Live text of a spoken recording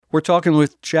We're talking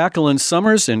with Jacqueline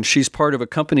Summers, and she's part of a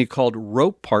company called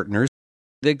Rope Partners.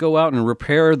 They go out and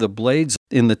repair the blades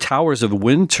in the towers of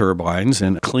wind turbines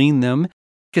and clean them.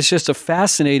 It's just a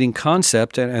fascinating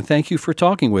concept, and thank you for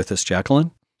talking with us,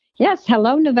 Jacqueline. Yes,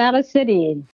 hello, Nevada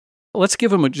City. Let's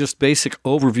give them a just basic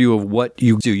overview of what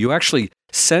you do. You actually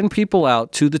send people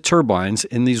out to the turbines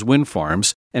in these wind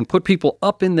farms and put people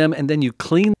up in them, and then you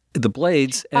clean the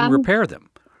blades and repair them.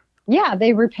 Yeah,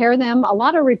 they repair them. A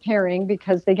lot of repairing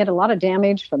because they get a lot of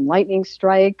damage from lightning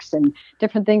strikes and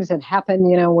different things that happen,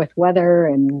 with weather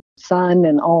and sun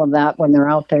and all of that when they're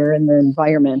out there in the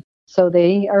environment. So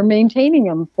they are maintaining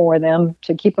them for them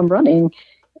to keep them running,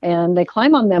 and they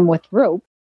climb on them with rope,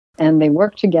 and they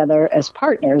work together as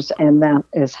partners, and that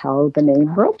is how the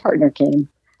name Rope Partner came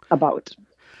about.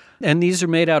 And these are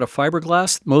made out of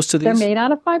fiberglass, most of these? They're made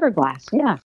out of fiberglass,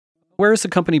 yeah. Where is the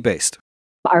company based?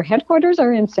 Our headquarters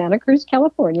are in Santa Cruz,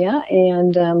 California,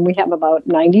 and we have about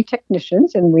 90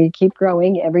 technicians, and we keep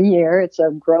growing every year. It's a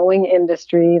growing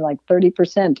industry, like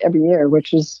 30% every year,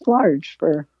 which is large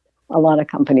for a lot of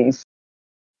companies.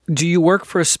 Do you work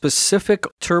for specific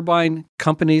turbine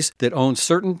companies that own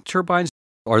certain turbines?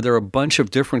 Are there a bunch of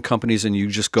different companies and you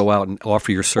just go out and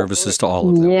offer your services to all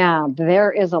of them? Yeah,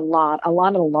 there is a lot. A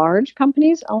lot of large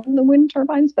companies own the wind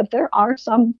turbines, but there are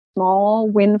some small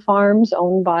wind farms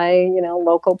owned by,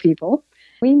 local people.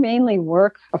 We mainly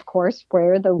work, of course,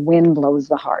 where the wind blows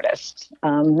the hardest.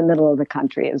 The middle of the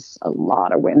country is a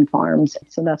lot of wind farms,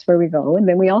 so that's where we go. And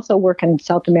then we also work in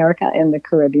South America and the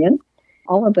Caribbean.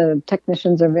 All of the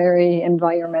technicians are very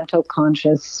environmental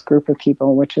conscious group of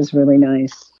people, which is really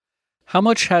nice. How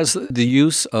much has the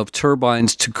use of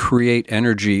turbines to create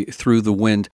energy through the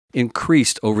wind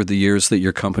increased over the years that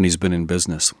your company's been in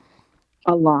business?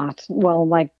 A lot. Well,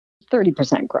 like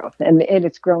 30% growth, and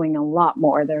it's growing a lot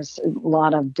more. There's a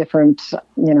lot of different,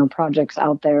 projects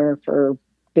out there for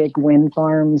big wind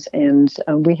farms, and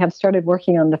we have started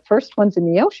working on the first ones in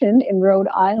the ocean in Rhode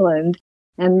Island,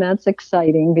 and that's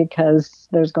exciting because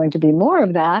there's going to be more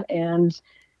of that, and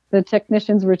the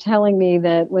technicians were telling me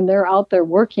that when they're out there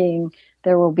working,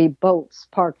 there will be boats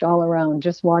parked all around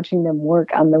just watching them work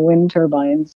on the wind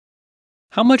turbines.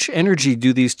 How much energy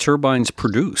do these turbines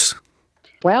produce?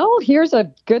 Well, here's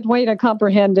a good way to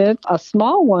comprehend it. A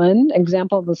small one,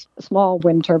 example of a small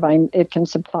wind turbine, it can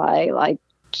supply like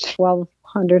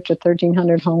 1,200 to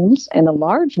 1,300 homes, and a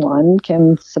large one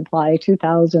can supply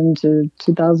 2,000 to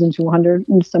 2,200,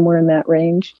 somewhere in that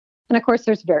range. And of course,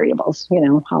 there's variables,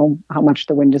 how much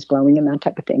the wind is blowing and that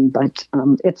type of thing. But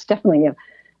it's definitely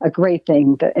a great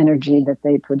thing, the energy that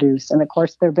they produce. And of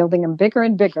course, they're building them bigger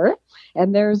and bigger.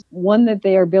 And there's one that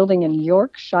they are building in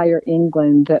Yorkshire,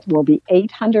 England, that will be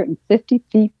 850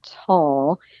 feet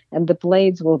tall, and the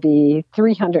blades will be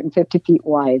 350 feet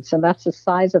wide. So that's the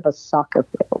size of a soccer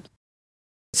field.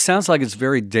 It sounds like it's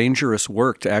very dangerous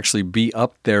work to actually be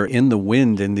up there in the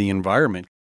wind in the environment.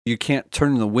 You can't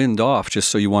turn the wind off just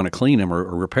so you want to clean them or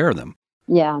repair them.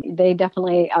 Yeah, they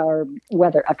definitely are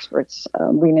weather experts.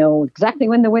 We know exactly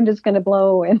when the wind is going to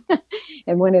blow, and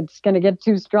when it's going to get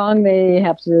too strong, they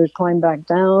have to climb back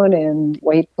down and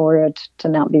wait for it to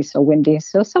not be so windy.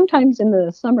 So sometimes in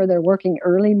the summer, they're working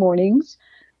early mornings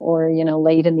or,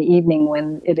 late in the evening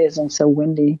when it isn't so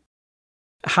windy.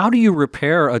 How do you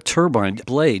repair a turbine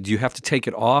blade? Do you have to take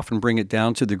it off and bring it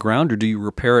down to the ground, or do you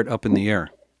repair it up in the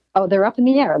air? Oh, they're up in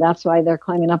the air. That's why they're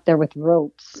climbing up there with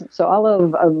ropes. So all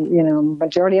of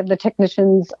majority of the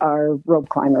technicians are rope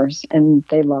climbers, and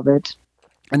they love it.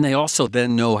 And they also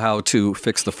then know how to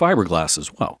fix the fiberglass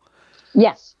as well.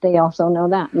 Yes, they also know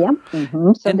that. Yep.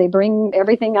 Mm-hmm. So they bring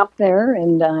everything up there,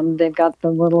 and they've got the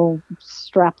little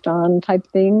strapped-on type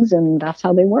things, and that's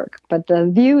how they work. But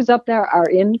the views up there are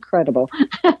incredible.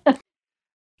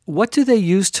 What do they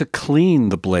use to clean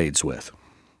the blades with?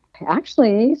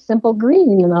 Actually, simple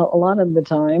green, a lot of the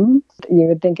time. You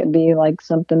would think it'd be like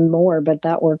something more, but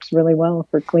that works really well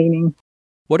for cleaning.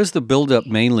 What is the buildup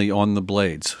mainly on the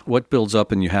blades? What builds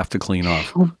up and you have to clean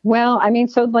off? Well,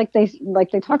 so like they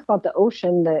talk about the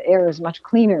ocean, the air is much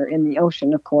cleaner in the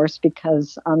ocean, of course,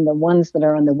 because on the ones that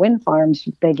are on the wind farms,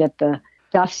 they get the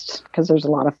dust because there's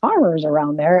a lot of farmers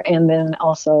around there. And then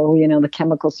also, the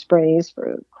chemical sprays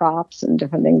for crops and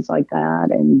different things like that.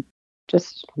 And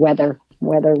just weather.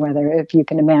 If you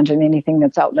can imagine anything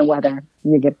that's out in the weather,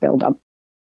 you get buildup.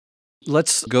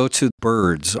 Let's go to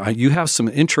birds. You have some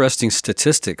interesting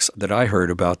statistics that I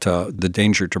heard about the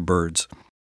danger to birds.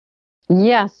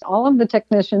 Yes, all of the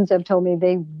technicians have told me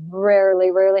they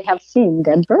rarely have seen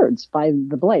dead birds by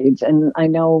the blades. And I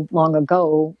know long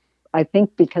ago, I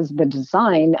think because the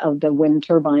design of the wind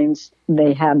turbines,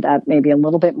 they had that maybe a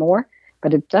little bit more.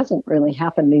 but it doesn't really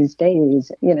happen these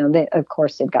days. Of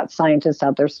course, they've got scientists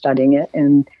out there studying it,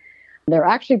 and they're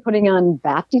actually putting on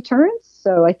bat deterrents.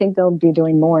 So I think they'll be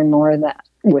doing more and more of that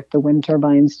with the wind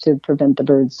turbines to prevent the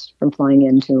birds from flying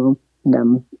into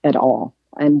them at all.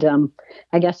 And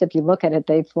I guess if you look at it,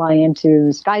 they fly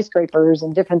into skyscrapers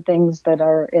and different things that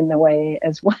are in the way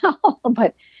as well.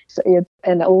 But so it's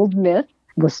an old myth,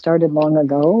 was started long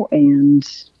ago, and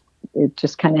it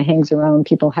just kind of hangs around.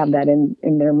 People have that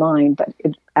in their mind, but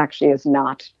it actually is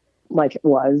not like it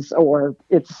was, or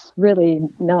it's really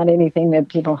not anything that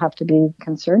people have to be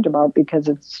concerned about because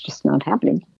it's just not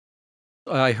happening.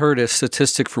 I heard a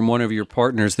statistic from one of your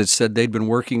partners that said they'd been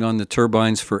working on the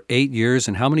turbines for 8 years.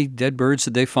 And how many dead birds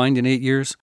did they find in 8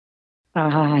 years?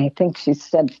 I think she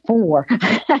said 4.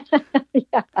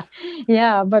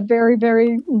 Yeah, but very,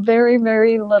 very, very,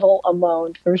 very little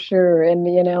amount for sure. And,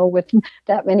 with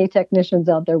that many technicians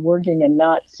out there working and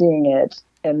not seeing it,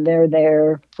 and they're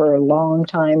there for a long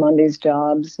time on these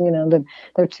jobs,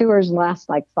 their tours last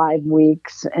like 5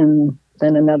 weeks, and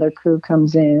then another crew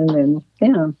comes in,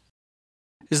 and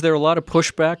Is there a lot of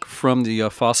pushback from the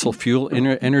fossil fuel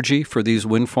energy for these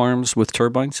wind farms with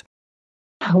turbines?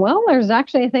 Well, there's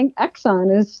actually, I think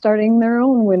Exxon is starting their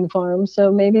own wind farm,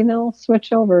 so maybe they'll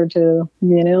switch over to,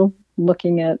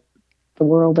 looking at the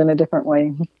world in a different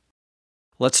way.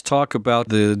 Let's talk about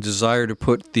the desire to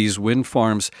put these wind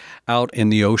farms out in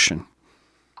the ocean.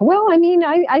 Well,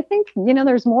 I think,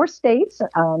 there's more states.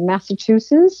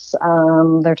 Massachusetts,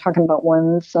 they're talking about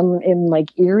some in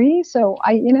Lake Erie. So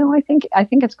I think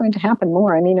it's going to happen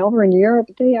more. Over in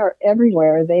Europe, they are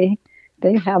everywhere. They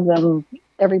have them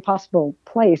every possible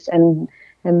place, and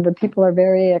the people are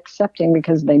very accepting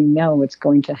because they know it's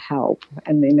going to help,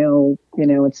 and they know,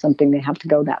 it's something they have to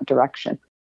go that direction.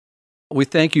 We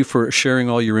thank you for sharing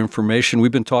all your information.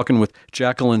 We've been talking with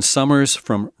Jacqueline Summers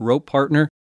from Rope Partner,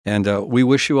 and we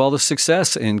wish you all the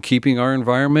success in keeping our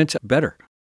environment better.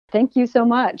 Thank you so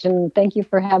much, and thank you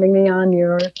for having me on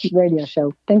your radio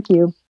show. Thank you.